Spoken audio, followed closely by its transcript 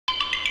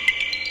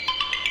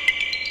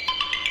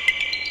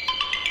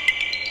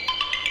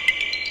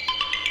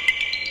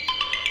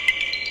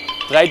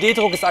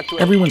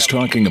Everyone's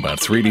talking about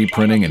 3D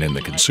printing, and in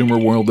the consumer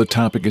world, the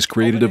topic has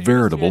created a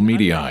veritable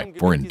media hype.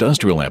 For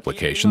industrial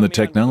application, the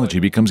technology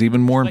becomes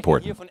even more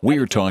important. We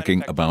are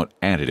talking about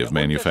additive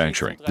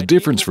manufacturing. The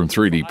difference from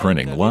 3D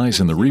printing lies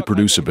in the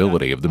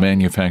reproducibility of the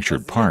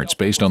manufactured parts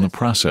based on the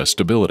process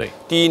stability.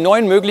 The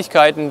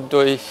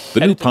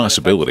new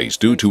possibilities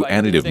due to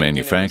additive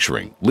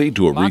manufacturing lead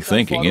to a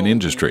rethinking in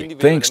industry.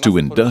 Thanks to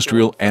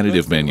industrial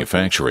additive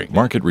manufacturing,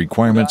 market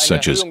requirements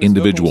such as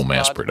individual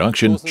mass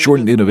production,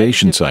 shortened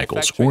innovation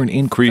cycles, or an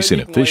increase in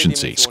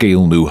efficiency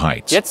scale new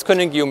heights.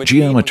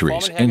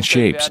 Geometries and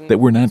shapes that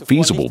were not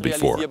feasible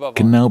before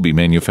can now be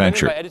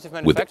manufactured.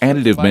 With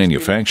additive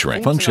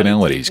manufacturing,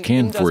 functionalities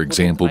can, for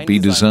example, be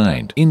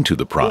designed into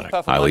the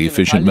product. Highly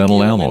efficient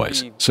metal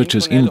alloys, such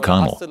as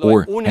Inconel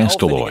or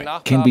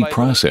Hastelloy, can be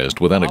processed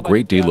without a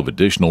great deal of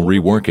additional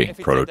reworking.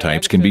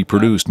 Prototypes can be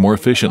produced more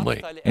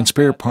efficiently, and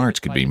spare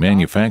parts can be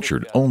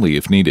manufactured only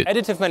if needed.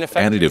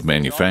 Additive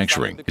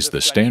manufacturing is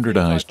the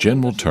standardized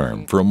general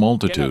term for a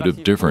multitude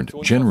of different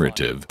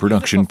generative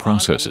production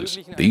processes.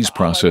 These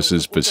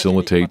processes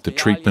facilitate the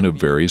treatment of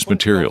various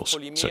materials,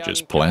 such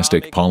as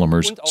plastic,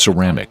 polymers,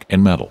 ceramic,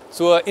 and metal.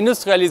 For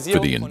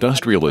the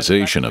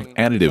industrialization of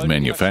additive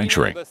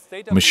manufacturing,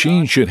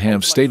 machines should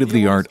have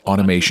state-of-the-art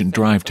automation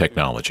drive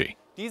technology.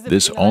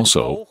 This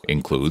also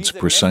includes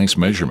precise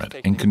measurement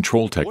and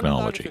control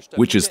technology,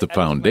 which is the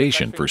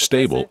foundation for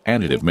stable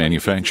additive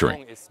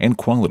manufacturing and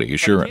quality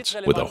assurance.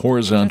 With a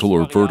horizontal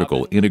or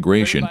vertical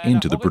integration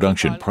into the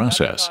production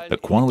process, the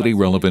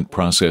quality-relevant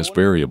process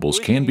variables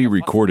can be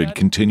recorded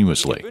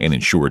continuously and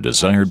ensure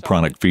desired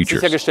product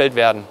features.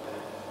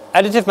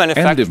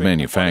 Additive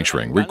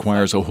manufacturing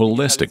requires a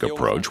holistic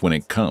approach when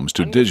it comes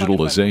to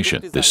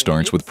digitalization. This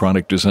starts with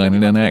product design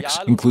and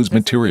NX, includes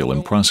material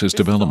and process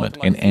development,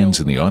 and ends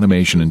in the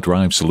automation and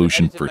drive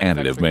solution for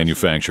additive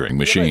manufacturing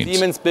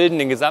machines.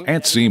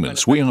 At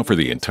Siemens, we offer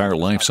the entire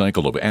life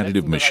cycle of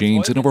additive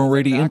machines and have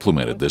already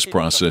implemented this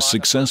process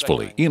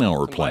successfully in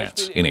our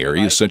plants, in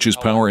areas such as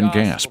power and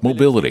gas,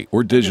 mobility,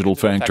 or digital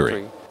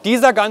factory.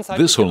 This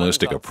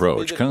holistic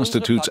approach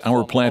constitutes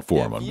our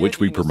platform on which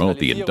we promote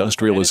the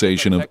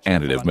industrialization of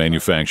additive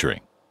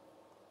manufacturing.